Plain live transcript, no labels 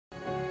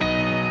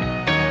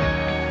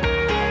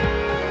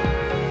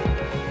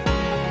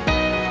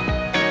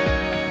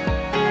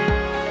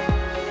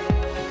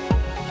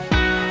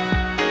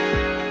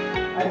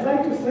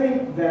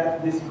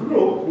that this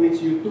group, which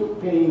you took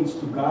pains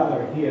to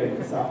gather here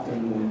this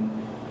afternoon,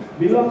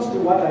 belongs to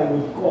what I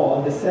would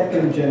call the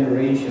second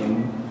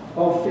generation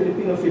of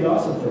Filipino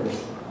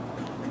philosophers.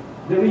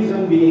 The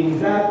reason being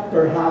that,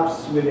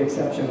 perhaps with the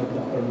exception of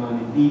Dr.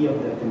 Manny D.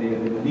 of the Ateneo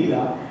de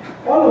Manila,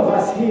 all of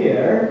us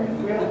here,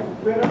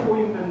 where po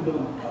yung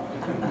nandun?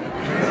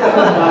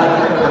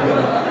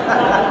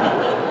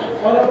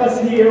 All of us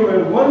here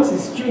were once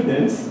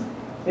students,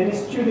 and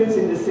students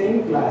in the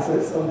same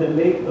classes of the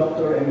late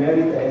Dr.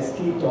 Emerita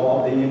Esquito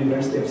of the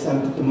University of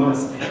Santo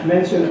Tomas,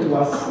 mentioned to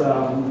us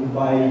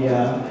by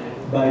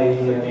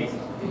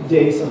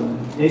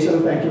Jason.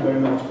 Jason, thank you very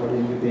much for the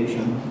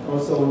invitation.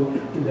 Also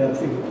to the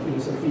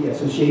Filosofia,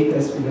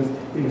 Associates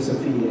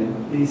Filosofia.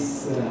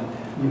 Please,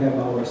 you have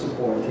our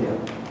support here.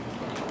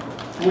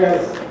 Well,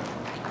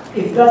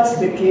 if that's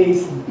the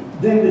case,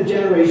 then the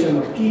generation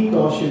of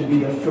Quito should be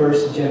the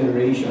first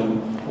generation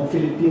of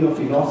Filipino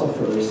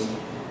philosophers,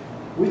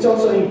 which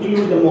also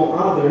include, among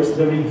others,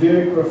 the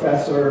revered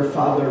Professor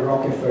Father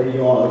Roque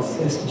Ferriols.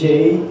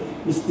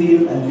 SJ is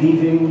still a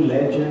living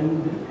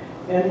legend,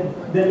 and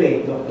the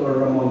late Dr.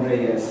 Ramon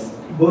Reyes.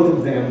 Both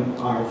of them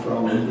are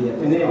from the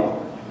Ateneo.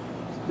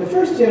 The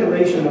first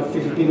generation of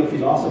Filipino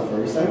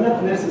philosophers are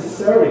not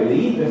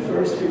necessarily the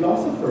first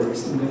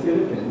philosophers in the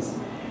Philippines.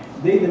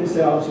 They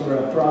themselves were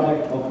a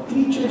product of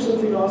teachers of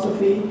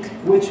philosophy,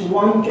 which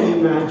one can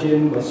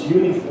imagine was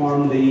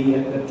uniformly,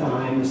 at the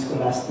time,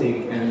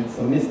 scholastic and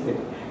Thomistic,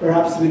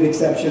 perhaps with the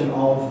exception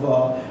of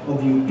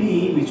UP,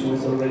 which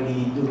was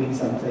already doing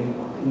something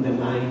in the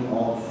line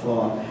of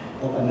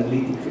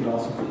analytic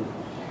philosophy.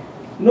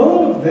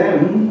 None of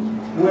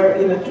them were,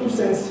 in a true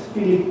sense,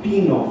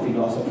 Filipino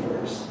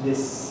philosophers,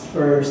 these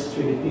first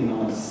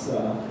Filipinos,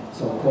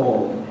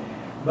 so-called.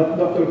 But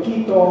Dr.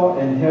 Quito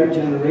and her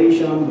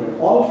generation were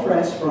all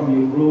fresh from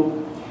Europe,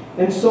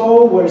 and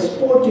so were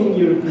sporting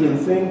European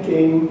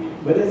thinking,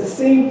 but at the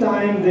same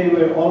time they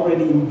were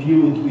already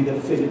imbued with the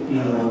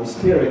Filipino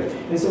spirit.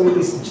 And so it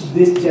is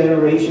this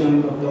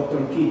generation of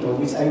Dr. Quito,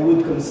 which I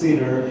would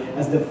consider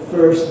as the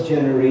first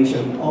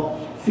generation of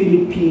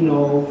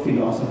Filipino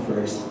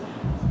philosophers,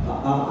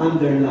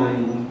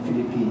 underlying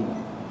Filipino.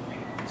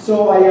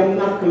 So I am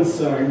not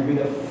concerned with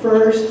the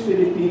first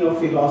Filipino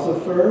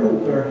philosopher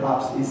who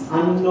perhaps is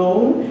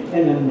unknown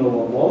and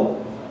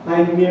unknowable.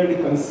 I'm merely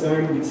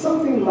concerned with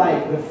something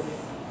like the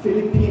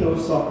Filipino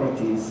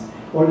Socrates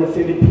or the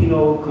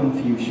Filipino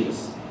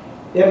Confucius.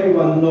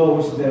 Everyone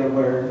knows there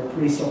were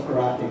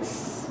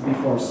pre-Socratics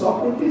before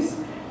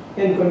Socrates,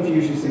 and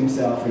Confucius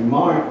himself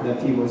remarked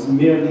that he was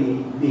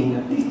merely being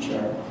a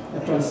teacher, a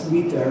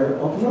transmitter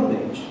of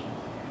knowledge.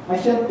 I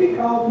shall pick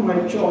out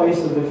my choice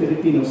of the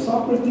Filipino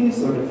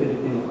Socrates or the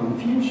Filipino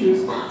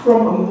Confucius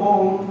from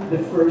among the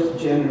first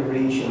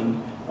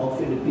generation of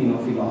Filipino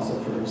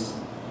philosophers.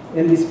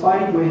 And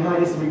despite my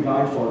highest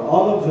regard for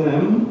all of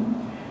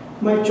them,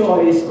 my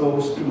choice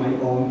goes to my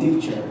own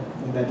teacher,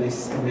 and that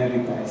is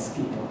Emerita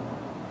Esquito.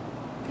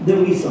 The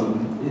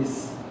reason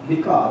is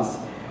because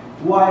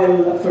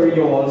while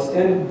Ferriols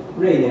and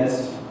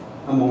Reyes,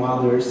 among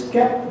others,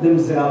 kept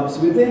themselves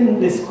within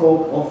the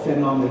scope of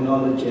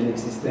phenomenology and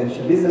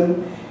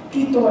existentialism,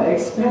 Quito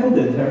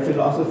expanded her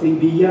philosophy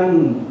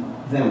beyond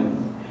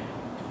them.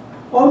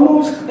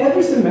 Almost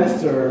every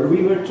semester,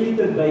 we were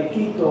treated by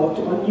Quito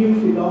to a new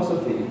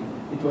philosophy.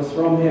 It was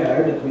from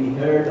her that we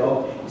heard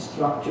of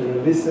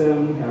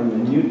structuralism,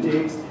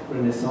 hermeneutics,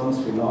 Renaissance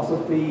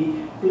philosophy,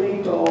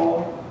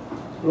 Plato,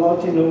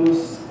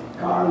 Plotinus,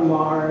 Karl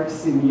Marx,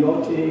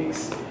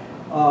 semiotics,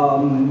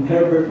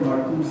 Herbert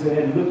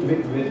Marcuse,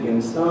 Ludwig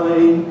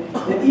Wittgenstein,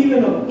 and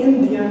even of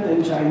Indian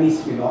and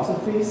Chinese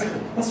philosophies,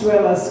 as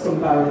well as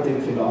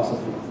comparative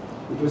philosophy.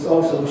 It was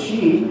also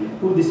she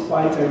who,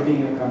 despite her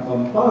being a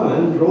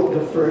Kapampangan, wrote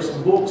the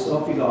first books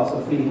of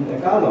philosophy in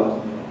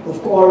Tagalog.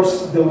 Of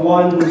course, the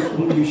one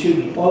whom you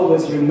should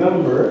always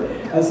remember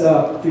as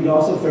a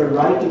philosopher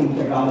writing in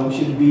Tagalog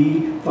should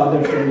be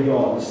Father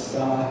Ferriols.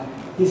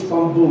 His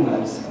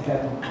pambungas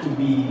had to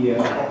be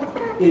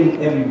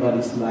in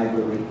everybody's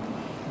library.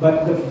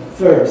 But the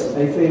first,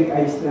 I think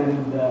I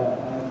stand,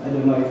 I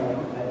don't know if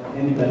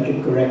anybody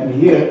can correct me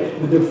here,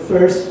 but the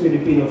first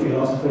Filipino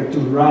philosopher to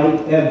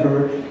write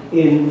ever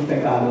in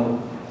Tagalog,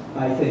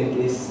 I think,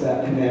 is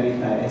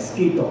Emerita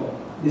Esquito,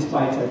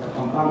 despite her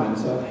Kapampangan.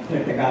 So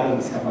her Tagalog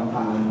is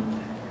Kapampangan.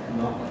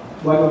 No?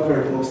 One of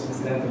her books,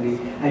 incidentally,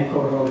 I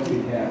co-wrote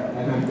with her,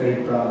 and I'm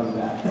very proud of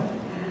that.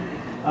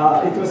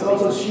 It was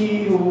also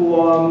she who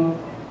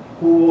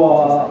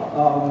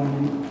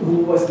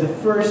was the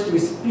first to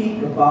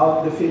speak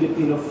about the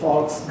Filipino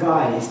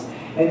Volksgeist.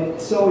 And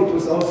so it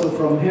was also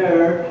from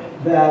her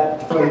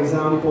that, for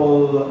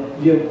example,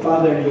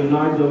 Father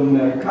Leonardo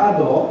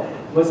Mercado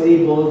was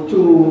able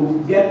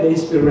to get the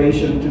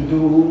inspiration to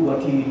do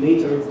what he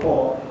later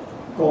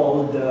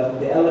called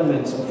the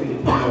elements of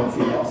Filipino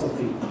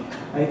philosophy.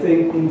 I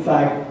think, in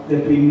fact,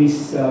 that we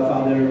miss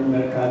Father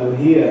Mercado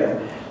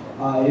here.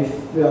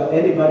 If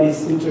anybody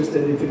is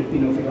interested in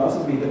Filipino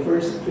philosophy, the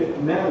first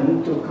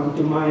man to come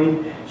to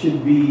mind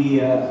should be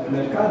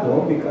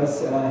Mercado,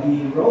 because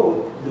he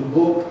wrote the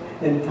book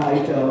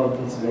entitled,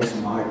 he's very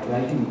smart,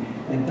 writing,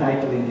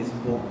 entitled in his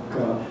book,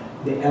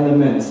 The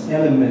Elements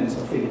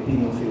of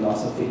Filipino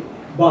Philosophy.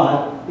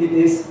 But it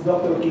is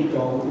Dr.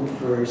 Quito who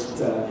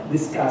first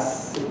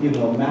discussed,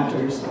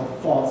 matters of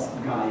false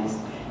guys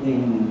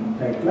in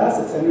her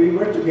classes. And we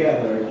were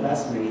together,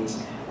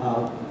 classmates,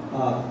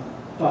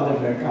 Father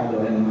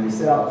Mercado and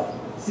myself,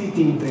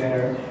 sitting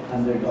there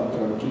under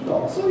Dr.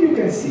 Quito. So you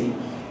can see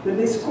that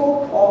the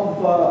scope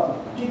of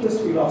Quito's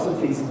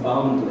philosophy is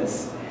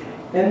boundless.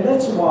 And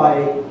that's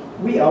why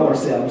we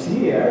ourselves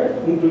here,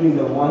 including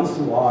the ones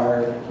who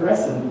are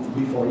present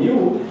before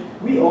you,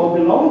 we all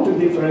belong to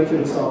different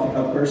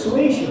philosophical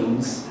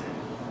persuasions.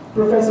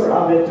 Professor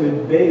Abulad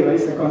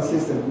is a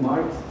consistent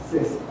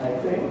Marxist, I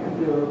think,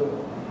 and you're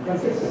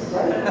consistent,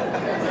 right?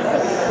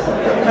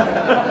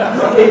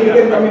 Okay, we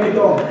can come in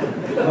ito.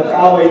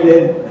 Mag-away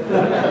din.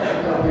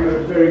 We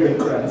were very good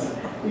friends.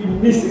 We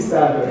miss each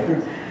other.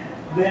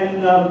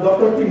 Then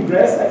Dr.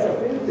 Timbres, as a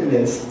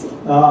Filipinist,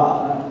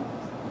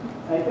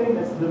 I think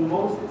that's the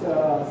most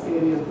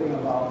salient thing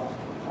about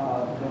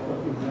Dr.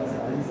 Timbres.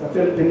 He's a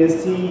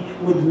Filipinist. He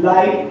would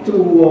like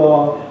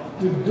to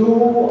do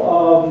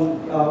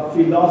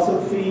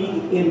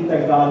philosophy in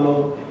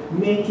Tagalog,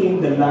 making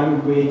the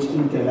language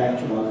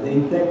intellectual, the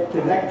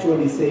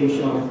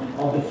intellectualization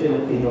of the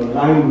Filipino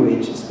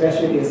language,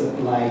 especially as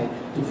applied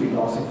to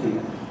philosophy.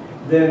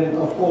 Then,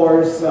 of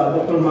course,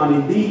 Dr.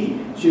 Manny D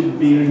should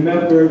be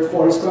remembered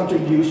for his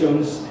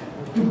contributions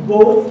to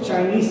both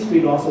Chinese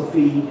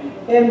philosophy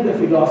and the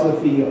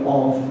philosophy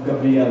of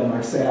Gabriel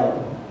Marcel.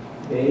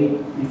 Okay?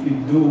 If you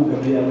do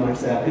Gabriel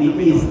Marcel, he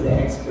is the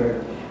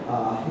expert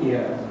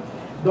here.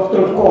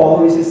 Dr. Ko,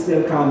 who is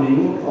still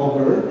coming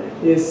over,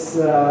 is,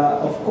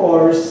 of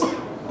course,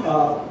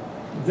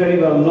 very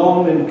well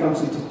known when it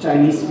comes to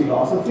Chinese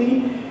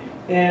philosophy.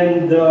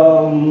 And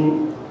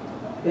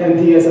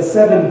he has a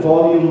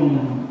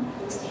 7-volume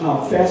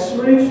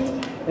festschrift,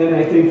 and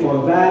I think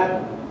for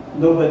that,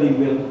 nobody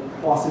will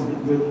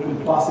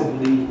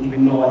possibly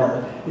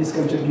ignore his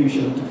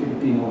contribution to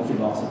Filipino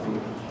philosophy.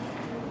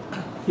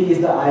 He is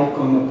the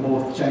icon of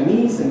both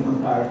Chinese and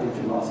comparative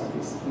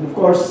philosophies. And of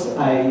course,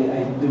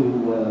 I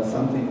do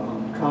something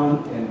on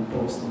Kant and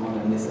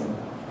postmodernism.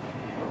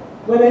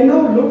 When I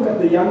now look at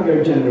the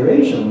younger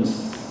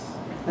generations,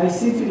 I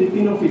see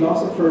Filipino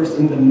philosophers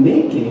in the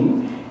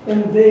making,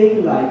 and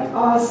they, like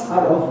us,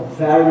 are of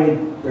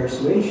varied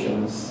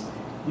persuasions.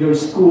 Your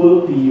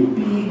school, PUP,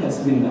 has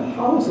been the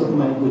house of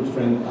my good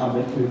friend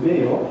Abet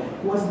Riveo,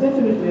 who was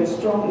definitely a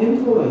strong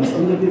influence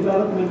on the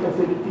development of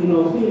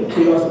Filipino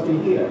philosophy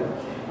here.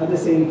 At the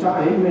same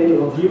time, many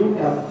of you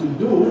have to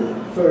do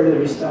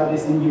further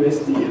studies in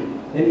UST,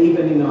 and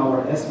even in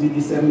our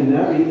SBD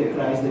seminary, the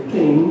Christ the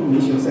King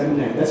Mission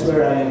Seminary. That's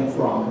where I am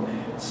from.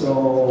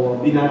 So,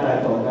 binata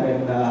ito,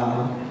 dahil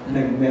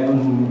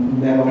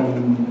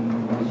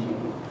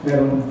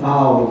meron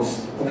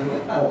vows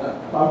of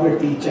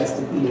poverty,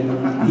 chastity, and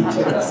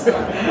obedience.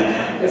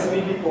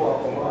 SBD po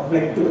ako.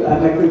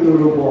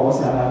 Nagtuturo po ako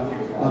sa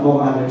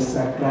among others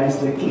sa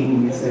Christ the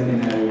King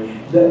Seminary.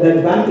 The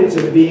advantage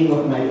of being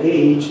of my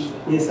age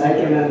is I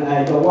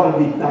don't want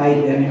to be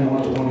tied anymore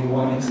to only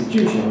one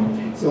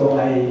institution. So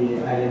I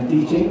am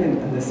teaching in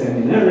the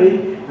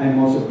seminary. I'm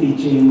also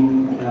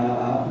teaching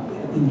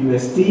in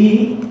UST.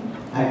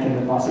 I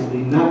can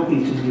possibly not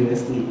teach in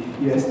UST.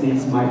 UST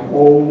is my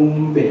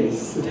home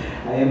base.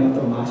 I am a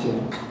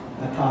Tomasian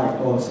at heart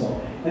also.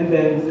 And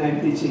then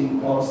I'm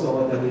teaching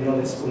also at the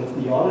Loyola School of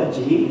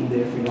Theology in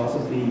their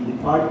philosophy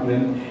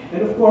department.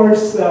 And of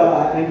course,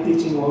 I'm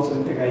teaching also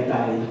in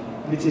Tagaytay,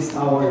 which is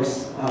our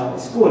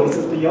school.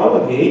 It's a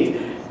theologate,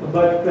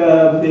 but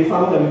they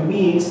found a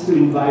means to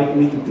invite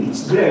me to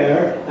teach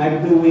there.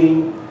 I'm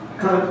doing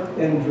Kant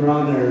and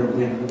Runner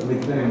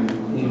with them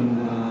in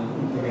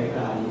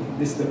Tagaytay.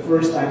 This is the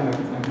first time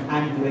I'm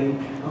handling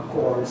a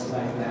course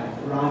like that,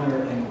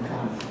 Runner and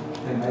Kant.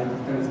 And I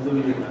was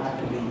doing it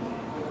happily.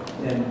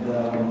 And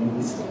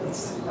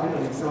it's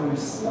final exam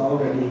is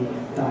already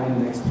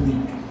time next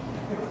week.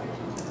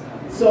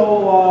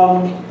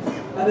 So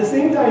at the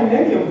same time,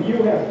 many of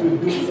you have to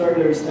do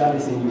further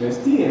studies in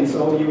UST,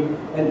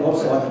 and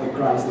also at the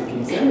Christ the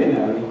King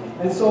Seminary,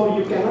 and so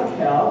you cannot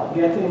help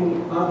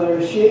getting other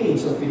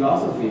shades of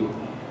philosophy.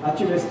 At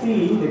UST,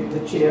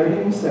 the chair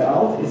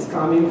himself is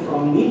coming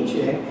from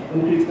Nietzsche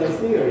and critical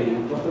theory.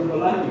 Dr.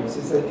 Bolaños,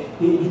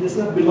 he does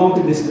not belong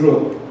to this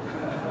group.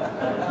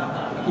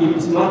 He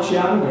is much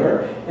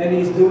younger, and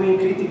he's doing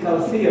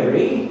critical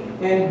theory,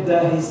 and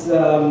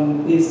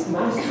his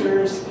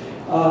master's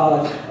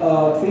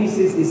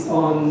thesis is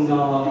on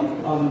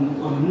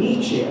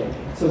Nietzsche.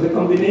 So the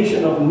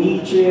combination of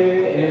Nietzsche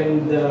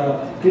and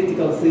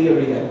critical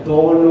theory,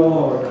 Adorno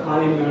or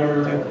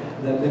Heimer,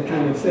 that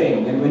kind of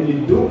thing. And when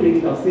you do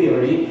critical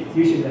theory,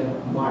 you should have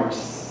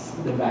Marx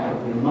in the back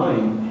of your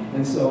mind.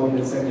 And so in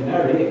the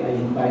seminary, I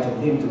invited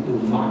him to do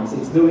Marx.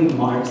 He's doing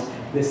Marx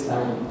this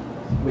time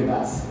with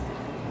us.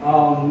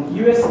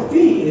 UST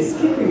is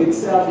keeping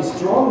itself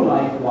strong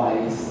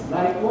likewise,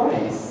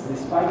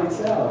 despite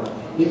itself,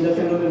 in the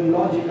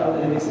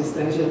phenomenological and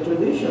existential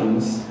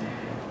traditions.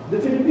 The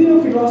Filipino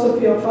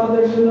philosophy of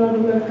Father Leonardo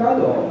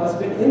Mercado has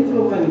been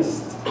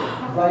influenced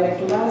by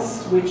a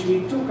class which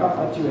we took up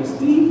at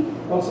UST,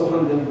 also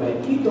handled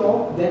by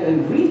Quito, then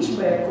enriched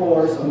by a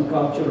course on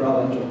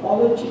cultural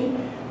anthropology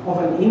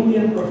of an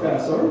Indian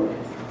professor.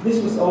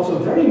 This was also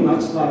very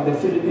much like the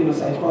Filipino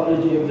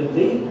psychology of the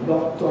late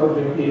Dr.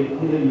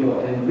 Virgilio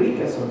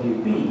Enriquez of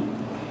UP.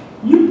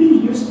 UP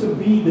used to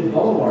be the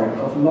bulwark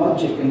of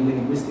logic and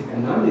linguistic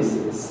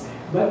analysis,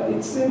 but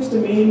it seems to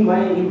me,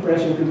 my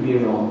impression could be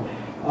wrong,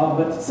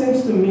 but it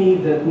seems to me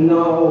that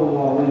now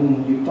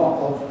when you talk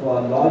of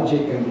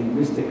logic and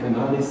linguistic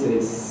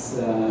analysis,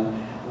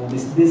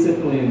 this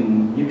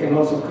discipline, you can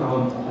also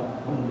count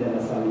on De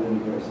La Salle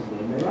University,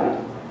 am I right?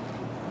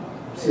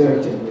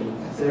 Certainly,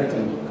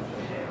 certainly.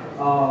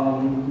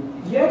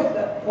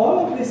 Yet, all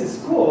of these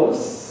schools,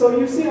 so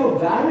you see how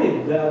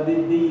varied the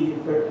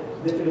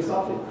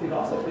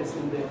philosophies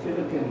in the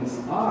Philippines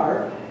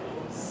are,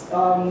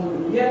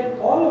 yet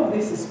all of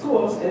these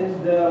schools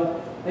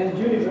and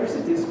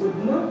universities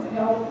would not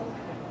help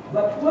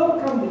but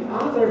welcome the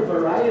other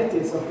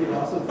varieties of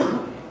philosophy.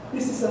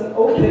 This is an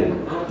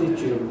open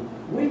attitude,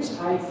 which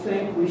I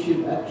think we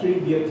should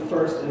attribute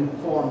first and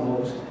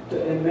foremost to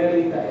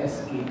Emerita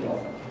S. Quito.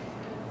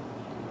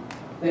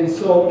 And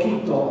so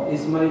Quito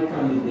is my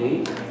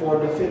candidate for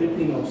the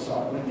Filipino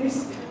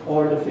Socrates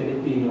or the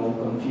Filipino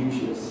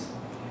Confucius.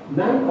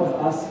 None of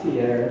us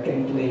here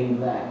can claim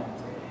that,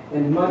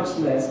 and much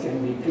less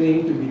can we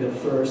claim to be the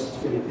first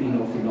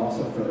Filipino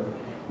philosopher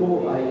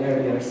who I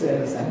earlier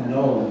said is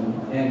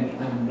unknown and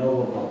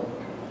unknowable.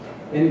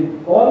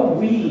 And all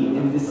we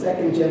in the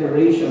second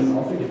generation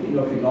of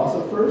Filipino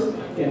philosophers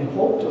can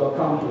hope to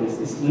accomplish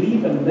is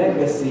leave a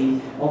legacy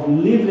of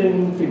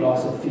living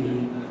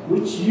philosophy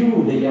which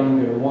you, the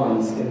younger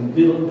ones, can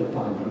build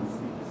upon.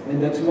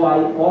 And that's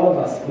why all of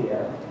us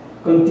here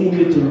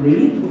continue to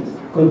read,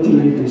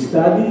 continue to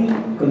study,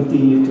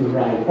 continue to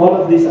write. All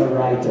of these are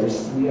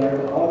writers. We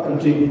are all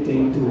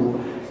contributing to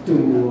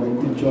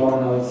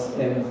journals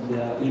and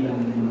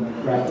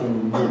even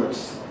writing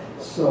books.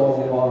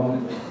 So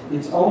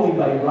it's only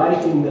by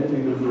writing that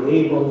we will be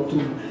able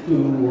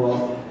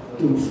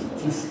to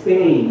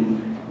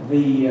sustain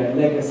the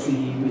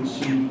legacy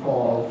which we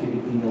call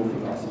Filipino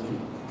philosophy.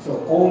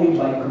 So only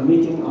by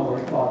committing our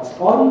thoughts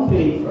on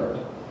paper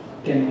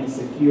can we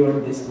secure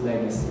this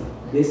legacy,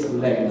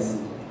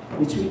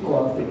 which we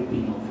call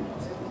Filipino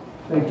philosophy.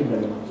 Thank you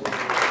very much.